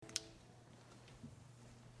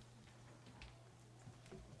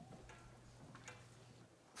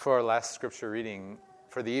For our last scripture reading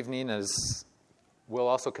for the evening, as we'll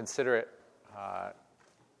also consider it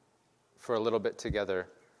for a little bit together,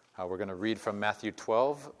 we're going to read from Matthew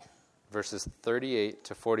 12, verses 38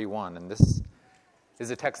 to 41. And this is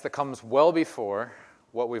a text that comes well before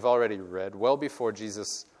what we've already read, well before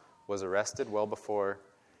Jesus was arrested, well before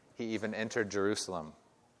he even entered Jerusalem.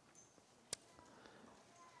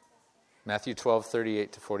 Matthew 12,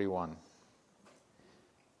 38 to 41.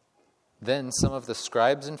 Then some of the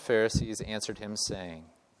scribes and Pharisees answered him, saying,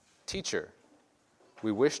 "Teacher,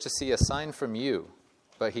 we wish to see a sign from you."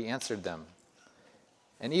 But he answered them,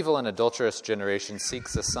 "An evil and adulterous generation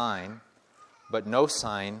seeks a sign, but no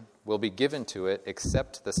sign will be given to it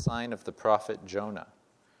except the sign of the prophet Jonah.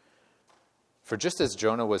 For just as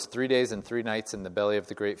Jonah was 3 days and 3 nights in the belly of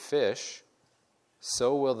the great fish,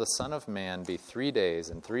 so will the Son of Man be 3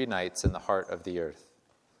 days and 3 nights in the heart of the earth.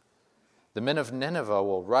 The men of Nineveh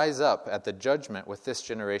will rise up at the judgment with this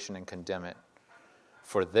generation and condemn it.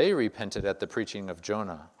 For they repented at the preaching of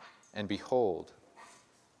Jonah, and behold,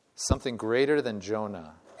 something greater than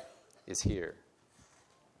Jonah is here."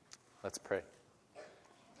 Let's pray.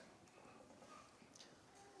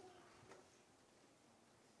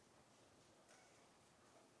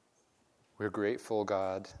 We're grateful,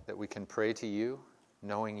 God, that we can pray to you,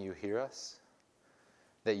 knowing you hear us,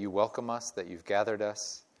 that you welcome us, that you've gathered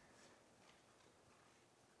us,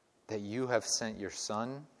 that you have sent your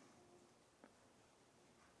Son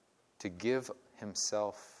to give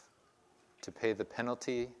himself to pay the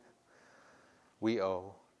penalty we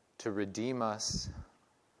owe, to redeem us,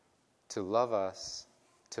 to love us,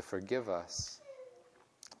 to forgive us,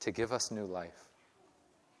 to give us new life.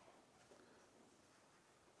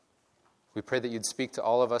 We pray that you'd speak to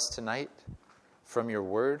all of us tonight from your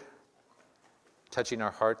word, touching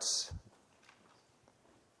our hearts,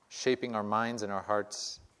 shaping our minds and our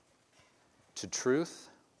hearts to truth,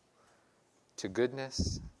 to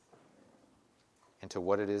goodness, and to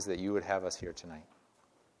what it is that you would have us here tonight.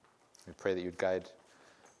 We pray that you'd guide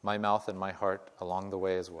my mouth and my heart along the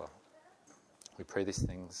way as well. We pray these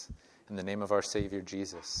things in the name of our Savior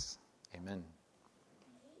Jesus. Amen.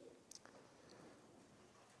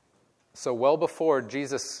 So well before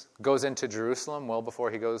Jesus goes into Jerusalem, well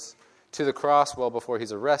before he goes to the cross, well before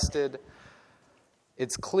he's arrested,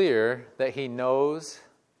 it's clear that he knows,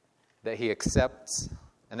 that he accepts,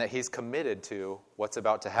 and that he's committed to what's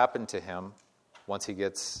about to happen to him once he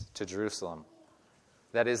gets to Jerusalem.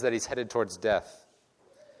 That is, that he's headed towards death.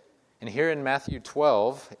 And here in Matthew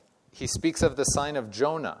 12, he speaks of the sign of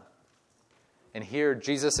Jonah. And here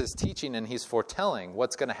Jesus is teaching and he's foretelling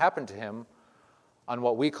what's going to happen to him on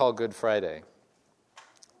what we call Good Friday.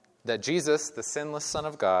 That Jesus, the sinless Son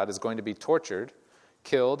of God, is going to be tortured,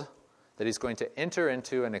 killed, that he's going to enter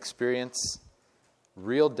into and experience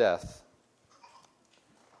real death.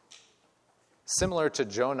 Similar to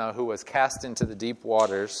Jonah, who was cast into the deep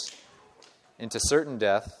waters, into certain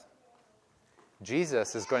death,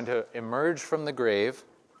 Jesus is going to emerge from the grave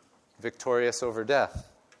victorious over death.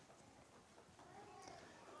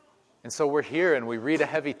 And so we're here and we read a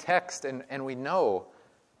heavy text and we know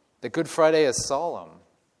that Good Friday is solemn,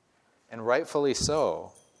 and rightfully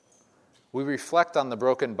so. We reflect on the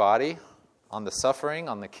broken body, on the suffering,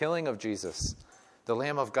 on the killing of Jesus, the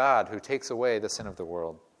Lamb of God who takes away the sin of the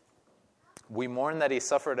world. We mourn that he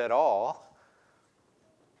suffered at all,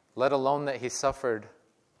 let alone that he suffered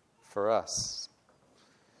for us.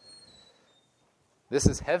 This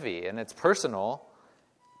is heavy and it's personal,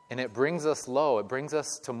 and it brings us low. It brings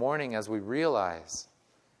us to mourning as we realize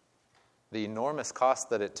the enormous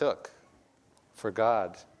cost that it took for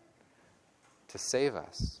God to save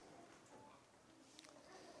us.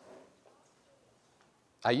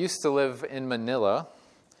 I used to live in Manila,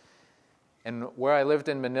 and where I lived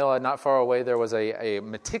in Manila, not far away, there was a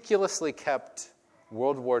meticulously kept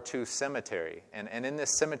World War II cemetery. And in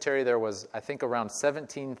this cemetery, there was, I think, around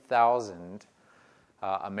 17,000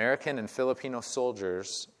 American and Filipino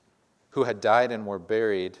soldiers who had died and were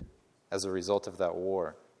buried as a result of that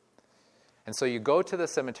war. And so you go to the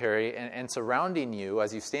cemetery, and surrounding you,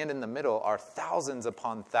 as you stand in the middle, are thousands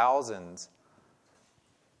upon thousands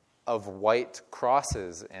of white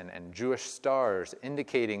crosses and Jewish stars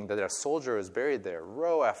indicating that a soldier is buried there,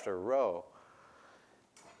 row after row.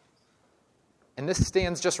 And this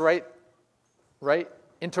stands just right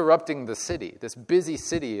interrupting the city. This busy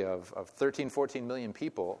city of 13, 14 million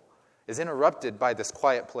people is interrupted by this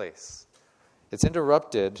quiet place. It's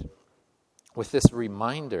interrupted with this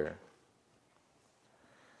reminder.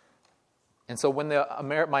 And so when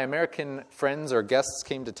my American friends or guests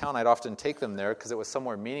came to town, I'd often take them there because it was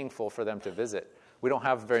somewhere meaningful for them to visit. We don't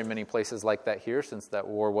have very many places like that here since that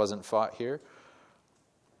war wasn't fought here.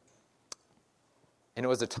 And it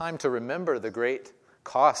was a time to remember the great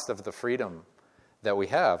cost of the freedom that we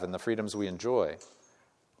have and the freedoms we enjoy.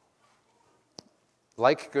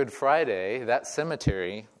 Like Good Friday, that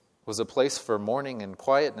cemetery was a place for mourning and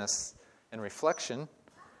quietness and reflection.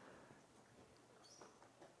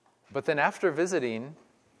 But then after visiting,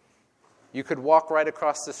 you could walk right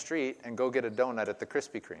across the street and go get a donut at the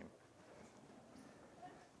Krispy Kreme.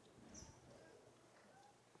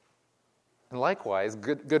 And likewise,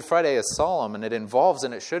 Good Friday is solemn, and it involves,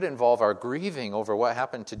 and it should involve, our grieving over what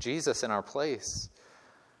happened to Jesus in our place.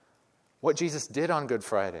 What Jesus did on Good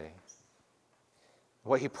Friday.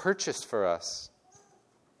 What he purchased for us.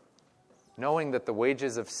 Knowing that the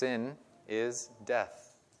wages of sin is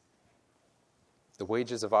death. The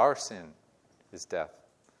wages of our sin is death.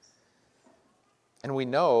 And we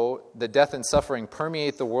know that death and suffering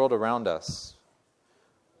permeate the world around us.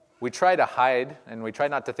 We try to hide, and we try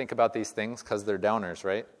not to think about these things because they're downers,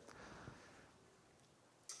 right?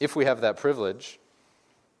 If we have that privilege.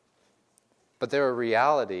 But they're a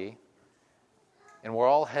reality, and we're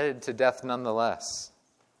all headed to death nonetheless.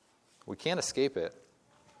 We can't escape it.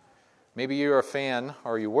 Maybe you're a fan,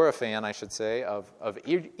 or you were a fan, I should say, of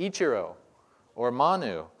Ichiro, or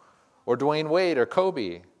Manu, or Dwayne Wade, or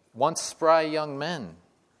Kobe, once spry young men.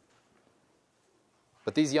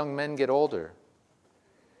 But these young men get older.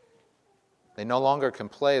 They no longer can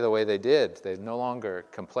play the way they did. They no longer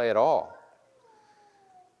can play at all.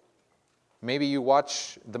 Maybe you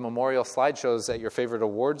watch the memorial slideshows at your favorite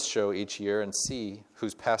awards show each year and see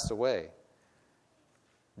who's passed away.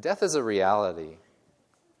 Death is a reality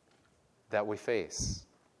that we face.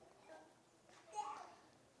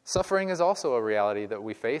 Suffering is also a reality that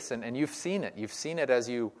we face, and you've seen it. You've seen it as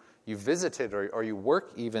you visited or you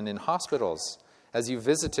work even in hospitals, as you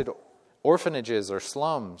visited orphanages or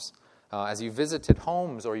slums, as you visited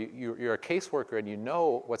homes, or you're a caseworker and you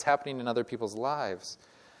know what's happening in other people's lives.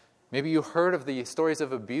 Maybe you heard of the stories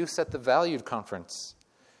of abuse at the Valued Conference,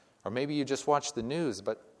 or maybe you just watched the news,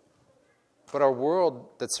 but our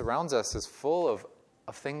world that surrounds us is full of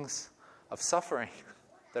things, of suffering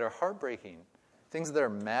that are heartbreaking, things that are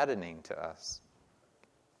maddening to us.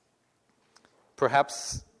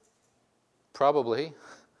 Probably,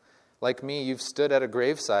 like me, you've stood at a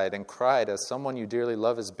graveside and cried as someone you dearly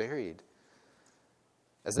love is buried.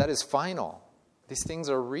 As that is final. These things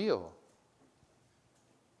are real.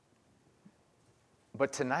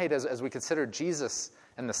 But tonight, as we consider Jesus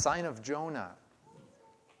and the sign of Jonah,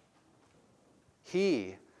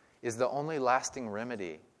 he is the only lasting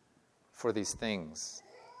remedy for these things.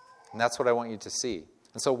 And that's what I want you to see.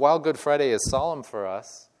 And so while Good Friday is solemn for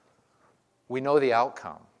us, we know the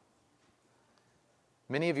outcome.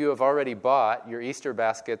 Many of you have already bought your Easter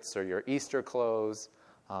baskets or your Easter clothes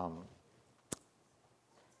or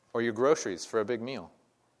your groceries for a big meal.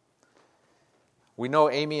 We know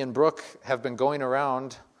Amy and Brooke have been going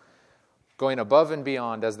around, going above and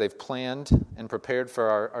beyond as they've planned and prepared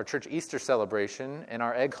for our church Easter celebration and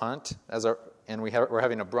our egg hunt. We're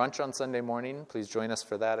having a brunch on Sunday morning. Please join us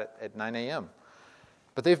for that at 9 a.m.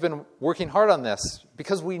 But they've been working hard on this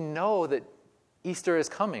because we know that Easter is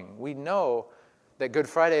coming. We know that Good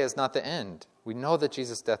Friday is not the end. We know that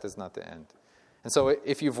Jesus' death is not the end. And so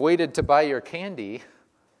if you've waited to buy your candy,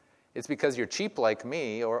 it's because you're cheap like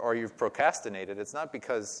me or you've procrastinated. It's not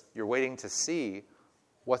because you're waiting to see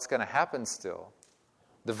what's going to happen still.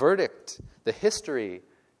 The verdict, the history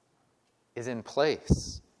is in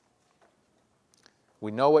place.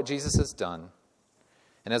 We know what Jesus has done.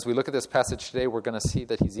 And as we look at this passage today, we're going to see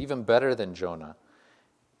that he's even better than Jonah.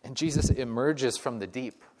 And Jesus emerges from the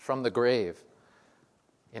deep, from the grave,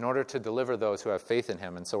 in order to deliver those who have faith in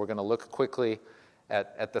him. And so we're going to look quickly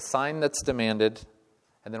at the sign that's demanded,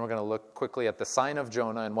 and then we're going to look quickly at the sign of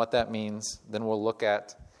Jonah and what that means. Then we'll look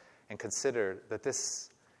at and consider that this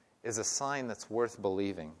is a sign that's worth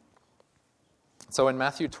believing. So in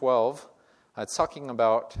Matthew 12, it's talking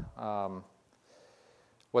about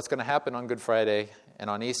what's going to happen on Good Friday and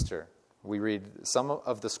on Easter. We read, some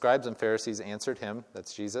of the scribes and Pharisees answered him,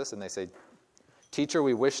 that's Jesus, and they say, "Teacher,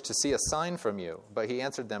 we wish to see a sign from you." But he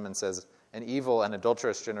answered them and says, "An evil and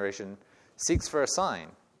adulterous generation seeks for a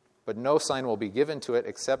sign, but no sign will be given to it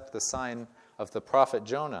except the sign of the prophet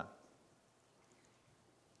Jonah."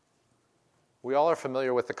 We all are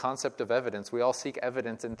familiar with the concept of evidence. We all seek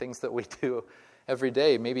evidence in things that we do every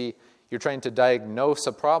day. Maybe you're trying to diagnose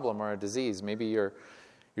a problem or a disease. Maybe you're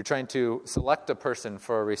trying to select a person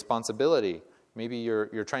for a responsibility. Maybe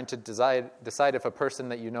you're trying to decide if a person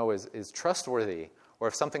that you know is trustworthy or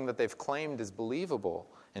if something that they've claimed is believable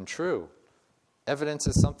and true. Evidence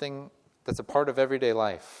is something that's a part of everyday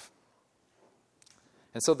life.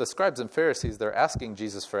 And so the scribes and Pharisees, they're asking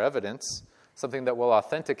Jesus for evidence something that will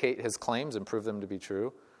authenticate his claims and prove them to be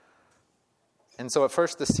true. And so at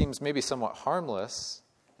first this seems maybe somewhat harmless.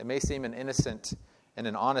 It may seem an innocent and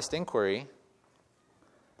an honest inquiry,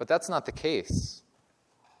 but that's not the case.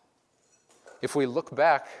 If we look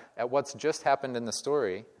back at what's just happened in the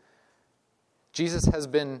story, Jesus has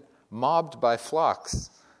been mobbed by flocks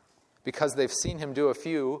because they've seen him do a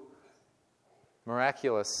few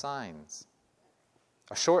miraculous signs.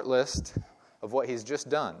 A short list of what he's just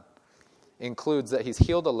done includes that he's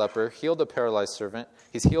healed a leper, healed a paralyzed servant,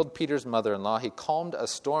 he's healed Peter's mother-in-law, he calmed a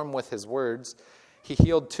storm with his words, he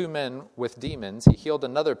healed 2 men with demons, he healed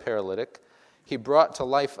another paralytic, he brought to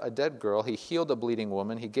life a dead girl, he healed a bleeding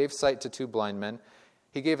woman, he gave sight to 2 blind men,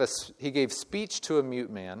 he gave speech to a mute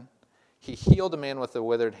man, he healed a man with a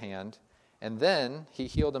withered hand, and then he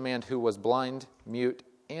healed a man who was blind, mute,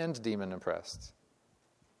 and demon-oppressed.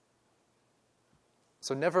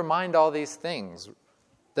 So never mind all these things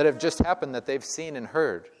that have just happened that they've seen and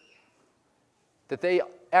heard, that they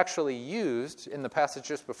actually used in the passage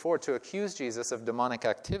just before to accuse Jesus of demonic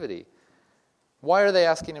activity. Why are they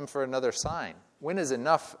asking him for another sign? When is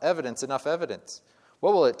enough evidence enough evidence?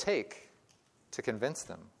 What will it take to convince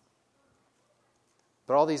them?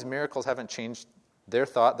 But all these miracles haven't changed their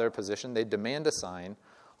thought, their position. They demand a sign,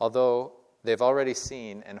 although they've already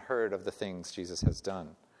seen and heard of the things Jesus has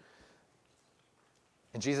done.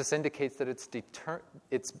 And Jesus indicates that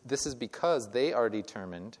this is because they are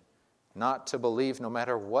determined not to believe no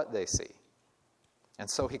matter what they see. And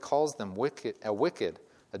so he calls them a wicked,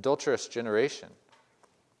 adulterous generation.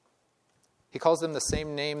 He calls them the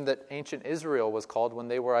same name that ancient Israel was called when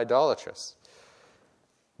they were idolatrous.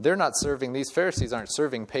 These Pharisees aren't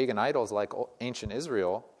serving pagan idols like ancient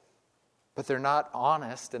Israel, but they're not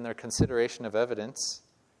honest in their consideration of evidence,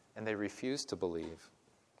 and they refuse to believe.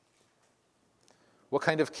 What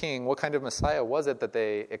kind of king, what kind of Messiah was it that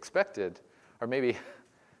they expected? Or maybe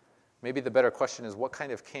the better question is, what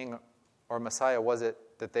kind of king or Messiah was it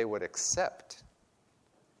that they would accept?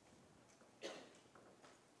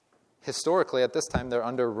 Historically, at this time, they're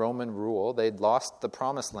under Roman rule. They'd lost the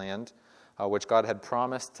promised land, which God had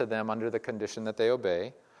promised to them under the condition that they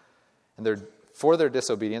obey. And for their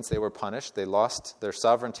disobedience, they were punished. They lost their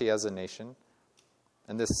sovereignty as a nation.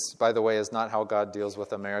 And this, by the way, is not how God deals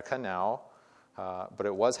with America now. But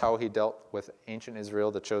it was how he dealt with ancient Israel,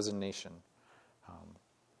 the chosen nation.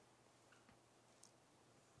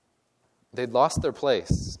 They'd lost their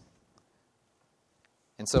place.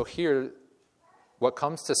 And so here, what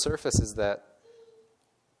comes to surface is that,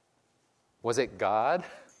 was it God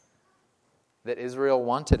that Israel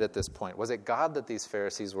wanted at this point? Was it God that these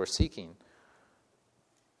Pharisees were seeking?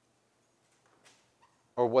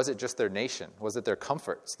 Or was it just their nation? Was it their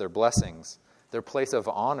comforts, their blessings, their place of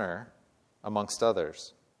honor amongst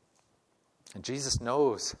others? And Jesus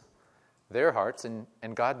knows their hearts, and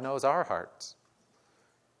God knows our hearts.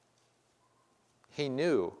 He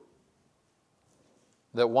knew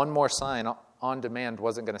that one more sign on demand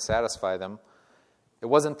wasn't going to satisfy them. It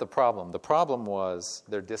wasn't the problem. The problem was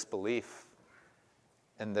their disbelief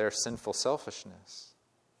and their sinful selfishness.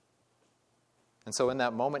 And so in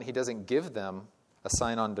that moment, he doesn't give them a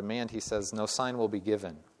sign on demand. He says, no sign will be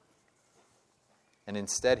given. And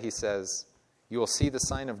instead he says, you will see the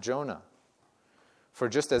sign of Jonah. For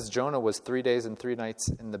just as Jonah was 3 days and 3 nights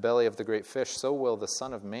in the belly of the great fish, so will the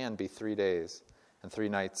Son of Man be 3 days and 3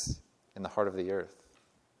 nights in the heart of the earth.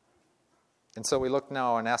 And so we look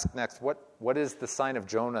now and ask next, what is the sign of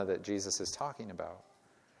Jonah that Jesus is talking about?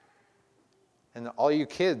 And all you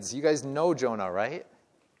kids, you guys know Jonah, right?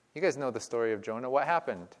 You guys know the story of Jonah. What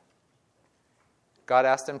happened? God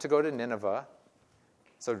asked him to go to Nineveh.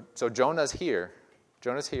 So Jonah's here.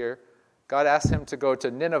 Jonah's here. God asked him to go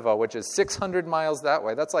to Nineveh, which is 600 miles that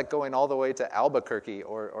way. That's like going all the way to Albuquerque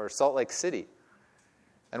or Salt Lake City.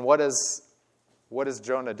 And what does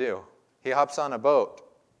Jonah do? He hops on a boat.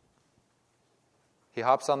 He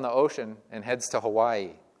hops on the ocean and heads to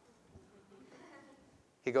Hawaii.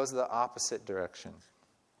 He goes the opposite direction.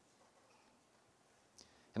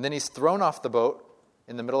 And then he's thrown off the boat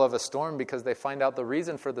in the middle of a storm because they find out the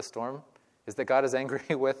reason for the storm is that God is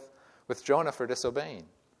angry with Jonah for disobeying.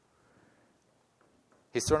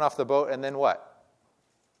 He's thrown off the boat, and then what?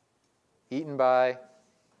 Eaten by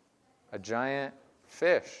a giant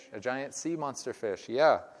fish, a giant sea monster fish.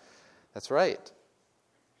 Yeah, that's right.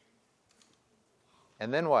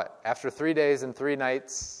 And then what? After 3 days and 3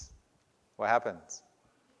 nights, what happens?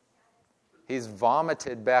 He's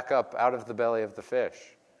vomited back up out of the belly of the fish.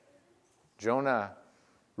 Jonah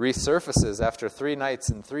resurfaces after 3 nights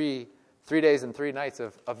and 3 days and 3 nights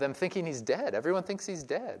of them thinking he's dead. Everyone thinks he's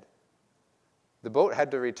dead. The boat had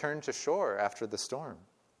to return to shore after the storm.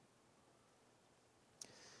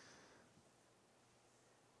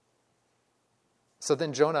 So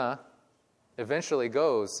then Jonah eventually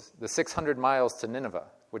goes the 600 miles to Nineveh,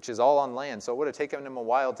 which is all on land. So it would have taken him a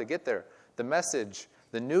while to get there. The message,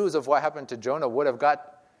 the news of what happened to Jonah would have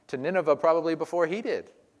got to Nineveh probably before he did.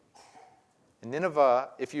 And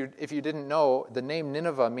Nineveh, if you didn't know, the name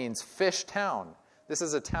Nineveh means fish town. This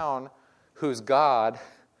is a town whose god,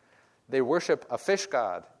 they worship a fish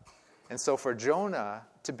god. And so for Jonah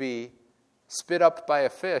to be spit up by a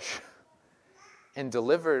fish and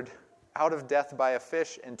delivered out of death by a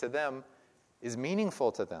fish and to them is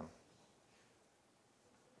meaningful to them.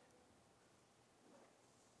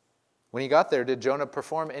 When he got there, did Jonah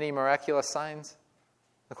perform any miraculous signs?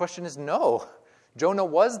 The question is no. Jonah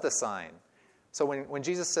was the sign. So when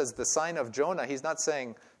Jesus says the sign of Jonah, he's not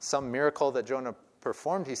saying some miracle that Jonah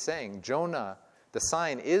performed. He's saying Jonah, the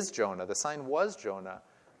sign is Jonah. The sign was Jonah.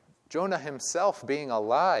 Jonah himself being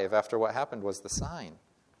alive after what happened was the sign.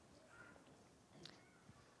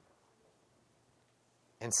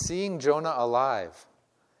 And seeing Jonah alive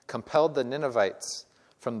compelled the Ninevites,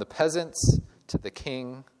 from the peasants to the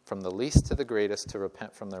king, from the least to the greatest, to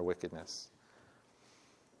repent from their wickedness.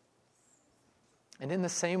 And in the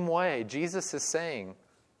same way, Jesus is saying,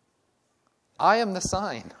 I am the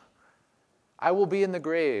sign. I will be in the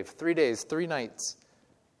grave 3 days, 3 nights.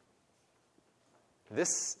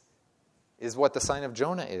 This is what the sign of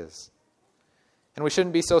Jonah is. And we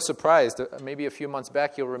shouldn't be so surprised. Maybe a few months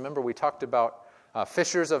back, you'll remember we talked about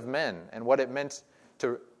fishers of men and what it meant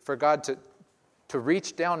for God to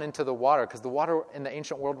reach down into the water, because the water in the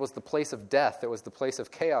ancient world was the place of death. It was the place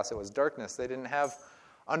of chaos. It was darkness. They didn't have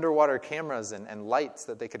underwater cameras and lights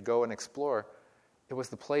that they could go and explore. It was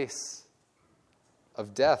the place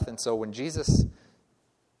of death. And so when Jesus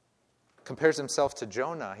compares himself to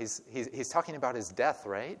Jonah, he's talking about his death,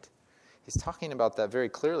 right? He's talking about that very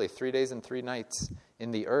clearly, 3 days and 3 nights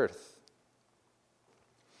in the earth.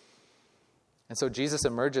 And so Jesus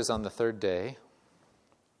emerges on the 3rd day.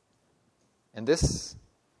 And this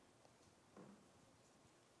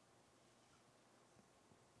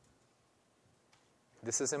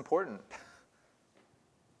is important.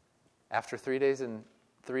 After 3 days and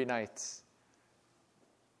 3 nights,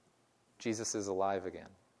 Jesus is alive again.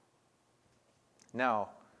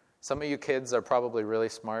 Now, some of you kids are probably really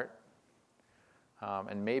smart,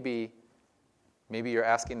 and maybe you're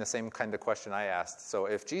asking the same kind of question I asked. So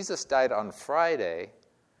if Jesus died on Friday,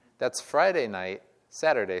 that's Friday night,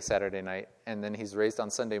 Saturday night, and then he's raised on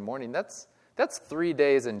Sunday morning. That's 3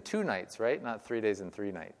 days and 2 nights, right? Not 3 days and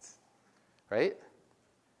 3 nights, right?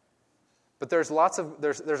 But there's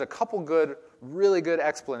a couple really good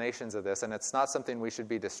explanations of this, and it's not something we should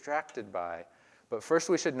be distracted by. But first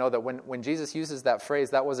we should know that when Jesus uses that phrase,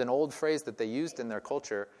 that was an old phrase that they used in their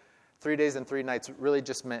culture. 3 days and 3 nights really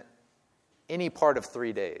just meant any part of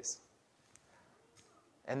 3 days.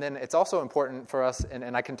 And then it's also important for us,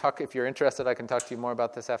 and I can talk, if you're interested, I can talk to you more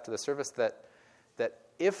about this after the service, that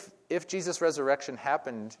if Jesus' resurrection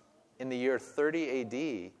happened in the year 30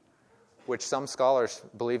 A.D., which some scholars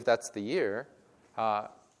believe that's the year,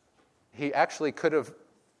 he actually could have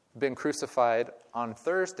been crucified on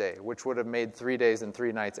Thursday, which would have made 3 days and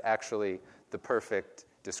 3 nights actually the perfect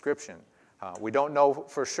description. We don't know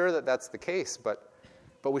for sure that that's the case, but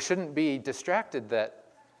we shouldn't be distracted that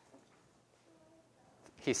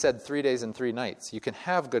he said 3 days and 3 nights. You can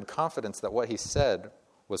have good confidence that what he said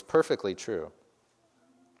was perfectly true.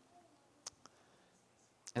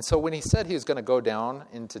 And so when he said he was going to go down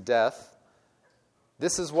into death,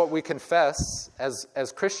 this is what we confess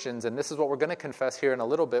as Christians, and this is what we're going to confess here in a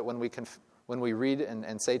little bit when we read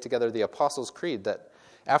and say together the Apostles' Creed, that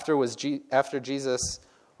after Jesus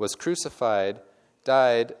was crucified,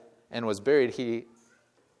 died, and was buried, he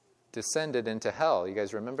descended into hell. You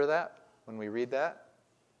guys remember that when we read that?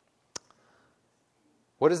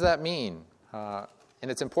 What does that mean? And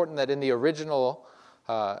it's important that in the original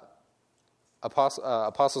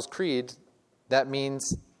Apostles' Creed, that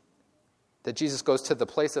means that Jesus goes to the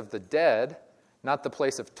place of the dead, not the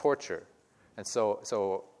place of torture. And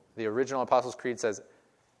so the original Apostles' Creed says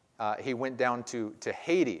he went down to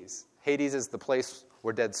Hades. Hades is the place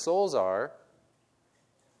where dead souls are.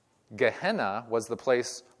 Gehenna was the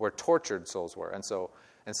place where tortured souls were. And so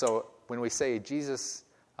when we say Jesus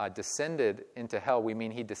descended into hell, we mean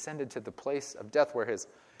he descended to the place of death where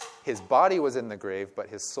his body was in the grave, but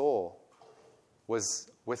his soul was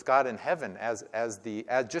with God in heaven,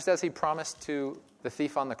 just as he promised to the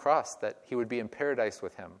thief on the cross that he would be in paradise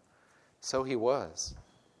with him. So he was.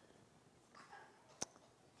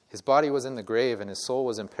 His body was in the grave and his soul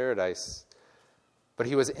was in paradise, but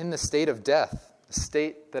he was in the state of death, a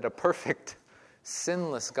state that a perfect,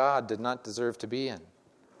 sinless God did not deserve to be in.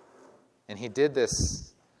 And he did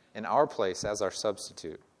this in our place as our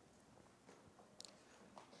substitute.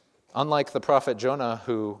 Unlike the prophet Jonah,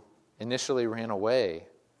 who initially ran away,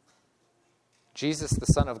 Jesus, the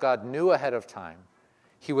Son of God, knew ahead of time.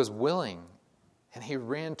 He was willing, and he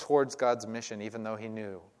ran towards God's mission, even though he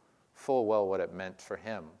knew full well what it meant for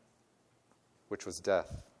him, which was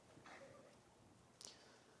death.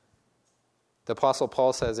 The Apostle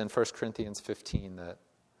Paul says in 1 Corinthians 15 that,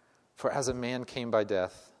 "For as a man came by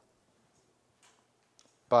death,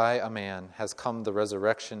 by a man has come the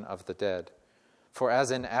resurrection of the dead. For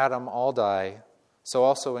as in Adam all die, so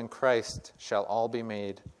also in Christ shall all be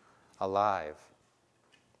made alive."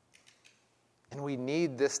 And we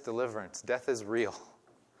need this deliverance. Death is real.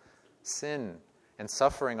 Sin and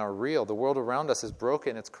suffering are real. The world around us is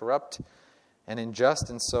broken, it's corrupt and unjust,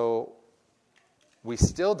 and so we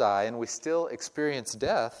still die and we still experience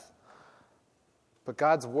death. But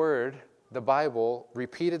God's Word, the Bible,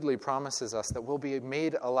 repeatedly promises us that we'll be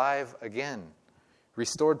made alive again,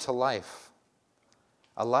 restored to life.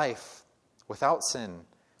 A life without sin,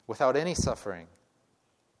 without any suffering,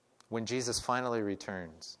 when Jesus finally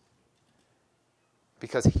returns.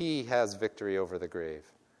 Because he has victory over the grave.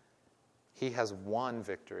 He has won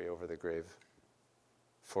victory over the grave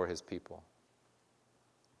for his people.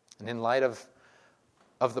 And in light of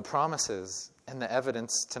the promises and the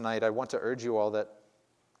evidence tonight, I want to urge you all that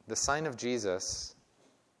the sign of Jesus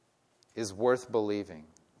is worth believing.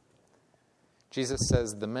 Jesus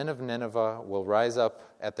says, "The men of Nineveh will rise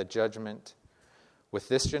up at the judgment with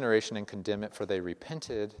this generation and condemn it, for they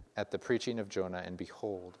repented at the preaching of Jonah, and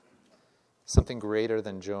behold, something greater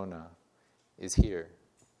than Jonah is here."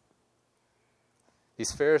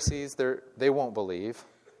 These Pharisees, they won't believe.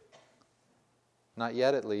 Not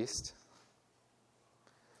yet, at least.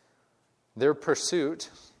 Their pursuit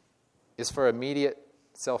is for immediate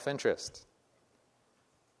self-interest.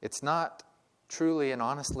 It's not truly and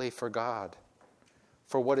honestly for God,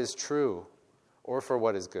 for what is true, or for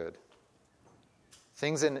what is good.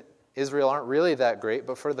 Things in Israel aren't really that great,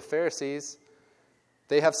 but for the Pharisees,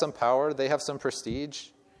 they have some power, they have some prestige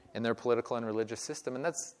in their political and religious system, and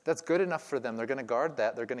that's good enough for them. They're going to guard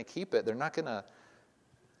that, they're going to keep it. They're not going to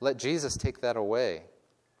let Jesus take that away.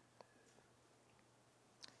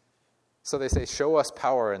 So they say, "Show us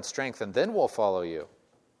power and strength, and then we'll follow you."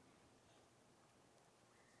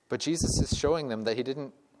 But Jesus is showing them that he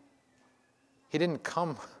didn't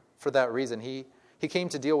come for that reason. He came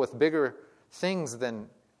to deal with bigger things than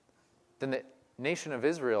the nation of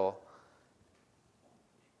Israel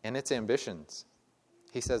and its ambitions.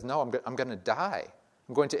 He says, "No, I'm going to die.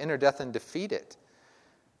 I'm going to enter death and defeat it,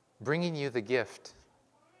 bringing you the gift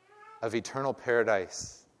of eternal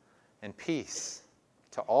paradise and peace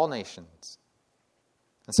to all nations."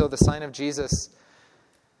 And so the sign of Jesus,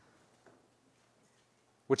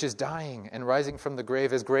 which is dying and rising from the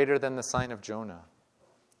grave, is greater than the sign of Jonah.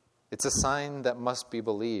 It's a sign that must be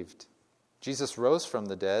believed. Jesus rose from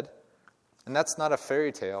the dead, and that's not a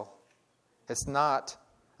fairy tale. It's not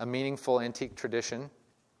a meaningful antique tradition,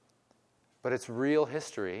 but it's real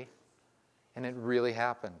history, and it really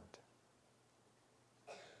happened.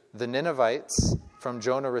 The Ninevites from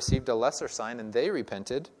Jonah received a lesser sign, and they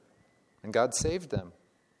repented, and God saved them.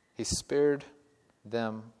 He spared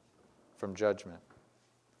them from judgment.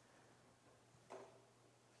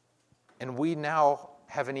 And we now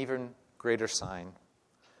have an even greater sign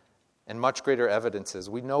and much greater evidences.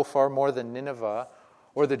 We know far more than Nineveh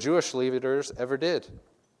or the Jewish leaders ever did.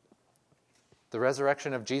 The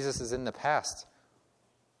resurrection of Jesus is in the past.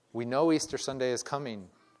 We know Easter Sunday is coming.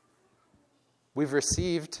 We've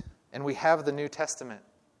received and we have the New Testament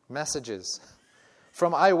messages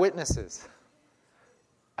from eyewitnesses.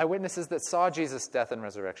 Eyewitnesses that saw Jesus' death and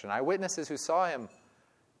resurrection. Eyewitnesses who saw him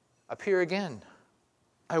appear again.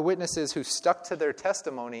 Eyewitnesses who stuck to their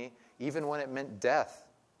testimony even when it meant death.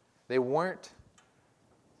 They weren't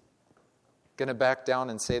going to back down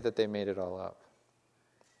and say that they made it all up.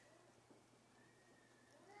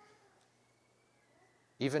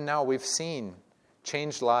 Even now we've seen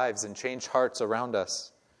changed lives and changed hearts around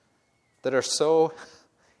us that are so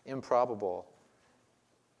improbable.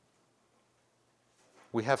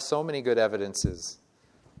 We have so many good evidences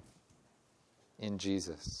in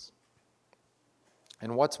Jesus.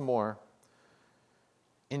 And what's more,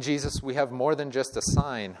 in Jesus we have more than just a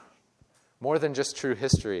sign, more than just true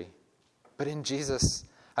history. But in Jesus,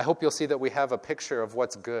 I hope you'll see that we have a picture of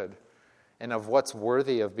what's good and of what's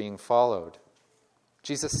worthy of being followed.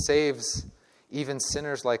 Jesus saves even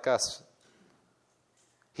sinners like us.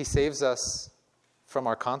 He saves us from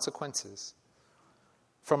our consequences,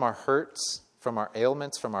 from our hurts, from our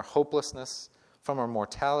ailments, from our hopelessness, from our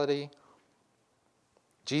mortality.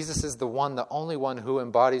 Jesus is the one, the only one who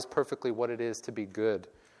embodies perfectly what it is to be good,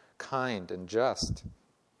 kind, and just.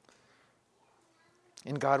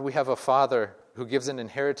 In God, we have a Father who gives an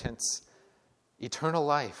inheritance, eternal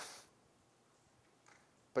life,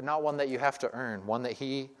 but not one that you have to earn, one that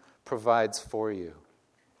He provides for you.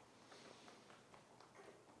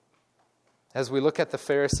 As we look at the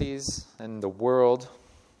Pharisees and the world,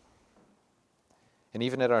 and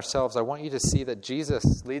even at ourselves, I want you to see that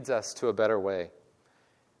Jesus leads us to a better way.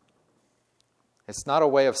 It's not a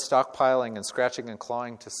way of stockpiling and scratching and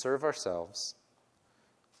clawing to serve ourselves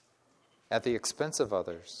at the expense of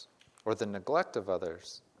others or the neglect of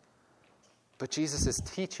others. But Jesus is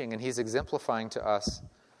teaching and He's exemplifying to us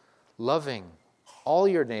loving all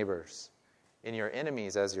your neighbors and your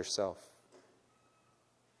enemies as yourself.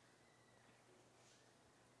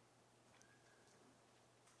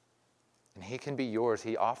 And He can be yours.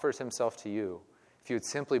 He offers Himself to you if you would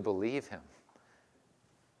simply believe Him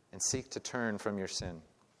and seek to turn from your sin.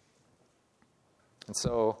 And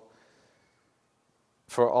so,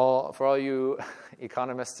 for all you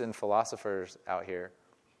economists and philosophers out here,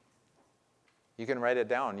 you can write it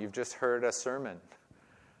down. You've just heard a sermon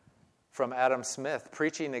from Adam Smith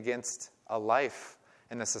preaching against a life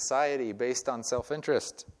and a society based on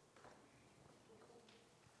self-interest.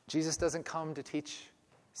 Jesus doesn't come to teach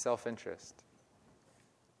self-interest.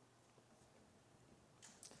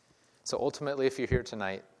 So ultimately, if you're here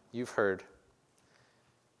tonight, you've heard.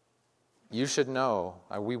 You should know.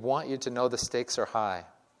 We want you to know the stakes are high.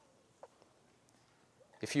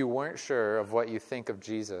 If you weren't sure of what you think of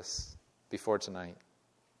Jesus before tonight,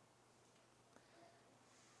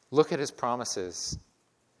 look at His promises,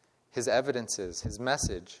 His evidences, His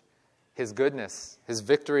message, His goodness, His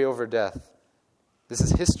victory over death. This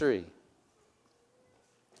is history.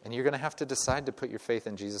 And you're going to have to decide to put your faith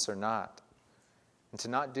in Jesus or not. And to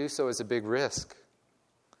not do so is a big risk.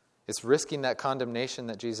 It's risking that condemnation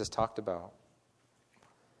that Jesus talked about.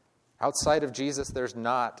 Outside of Jesus, there's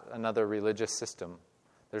not another religious system.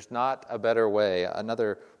 There's not a better way,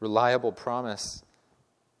 another reliable promise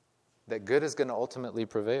that good is going to ultimately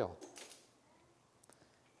prevail.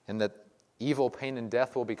 And that evil, pain, and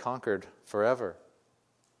death will be conquered forever.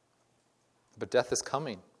 But death is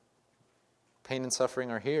coming. Pain and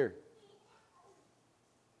suffering are here.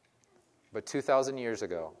 But 2,000 years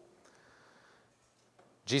ago,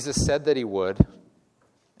 Jesus said that He would,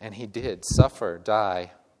 and He did suffer,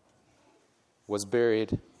 die, was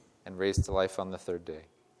buried, and raised to life on the third day.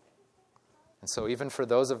 And so even for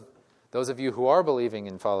those of you who are believing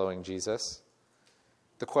in following Jesus,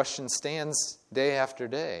 the question stands day after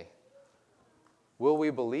day. Will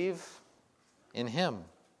we believe in Him?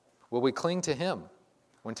 Will we cling to Him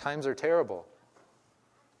when times are terrible,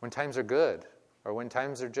 when times are good, or when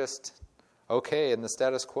times are just okay in the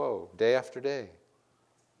status quo, day after day?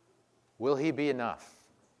 Will He be enough?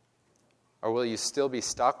 Or will you still be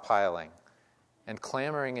stockpiling and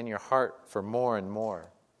clamoring in your heart for more and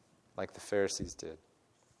more, like the Pharisees did?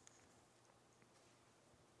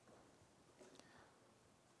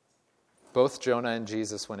 Both Jonah and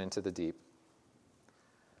Jesus went into the deep.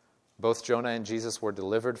 Both Jonah and Jesus were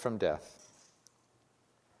delivered from death.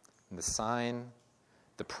 And the sign,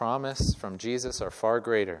 the promise from Jesus are far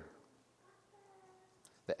greater.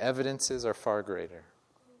 The evidences are far greater.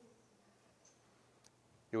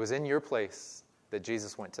 It was in your place that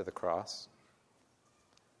Jesus went to the cross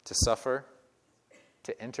to suffer,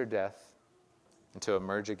 to enter death, and to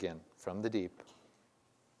emerge again from the deep,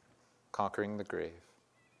 conquering the grave.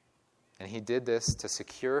 And He did this to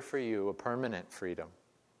secure for you a permanent freedom,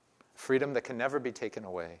 freedom that can never be taken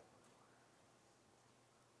away.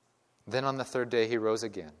 Then on the third day He rose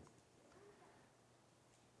again.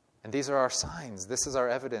 And these are our signs. This is our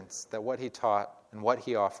evidence that what He taught and what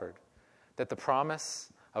He offered, that the promise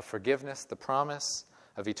of forgiveness, the promise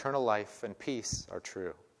of eternal life and peace are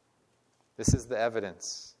true. This is the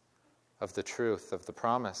evidence of the truth of the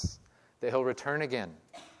promise that He'll return again,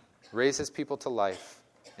 raise His people to life,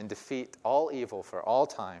 and defeat all evil for all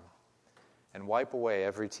time, and wipe away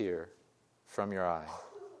every tear from your eye.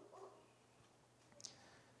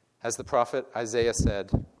 As the prophet Isaiah said,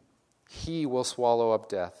 He will swallow up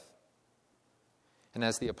death. And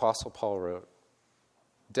as the Apostle Paul wrote,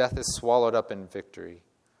 death is swallowed up in victory.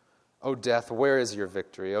 O death, where is your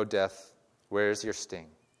victory? O death, where is your sting?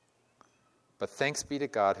 But thanks be to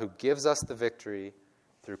God who gives us the victory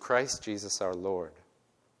through Christ Jesus our Lord.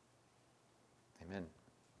 Amen.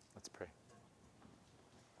 Let's pray.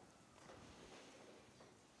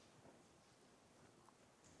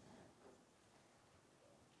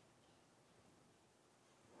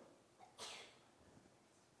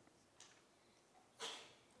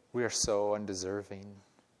 We are so undeserving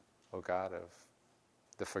O God, of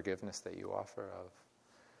the forgiveness that you offer, of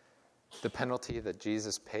the penalty that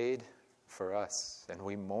Jesus paid for us. And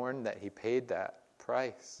we mourn that he paid that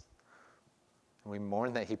price. And we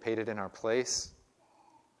mourn that he paid it in our place.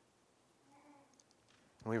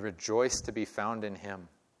 And we rejoice to be found in him,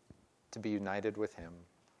 to be united with him,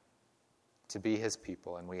 to be his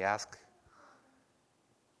people. And we ask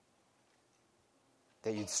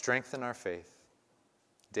that you'd strengthen our faith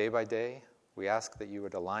day by day. We ask that you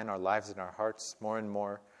would align our lives and our hearts more and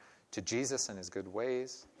more to Jesus and his good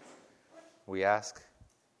ways. We ask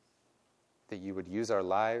that you would use our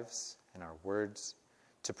lives and our words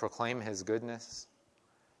to proclaim his goodness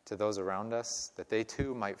to those around us, that they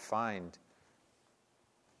too might find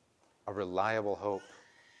a reliable hope,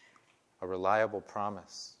 a reliable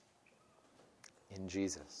promise in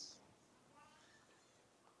Jesus.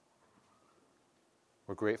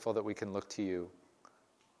 We're grateful that we can look to you,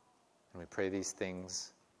 and we pray these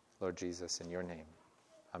things, Lord Jesus, in your name.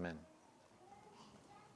 Amen.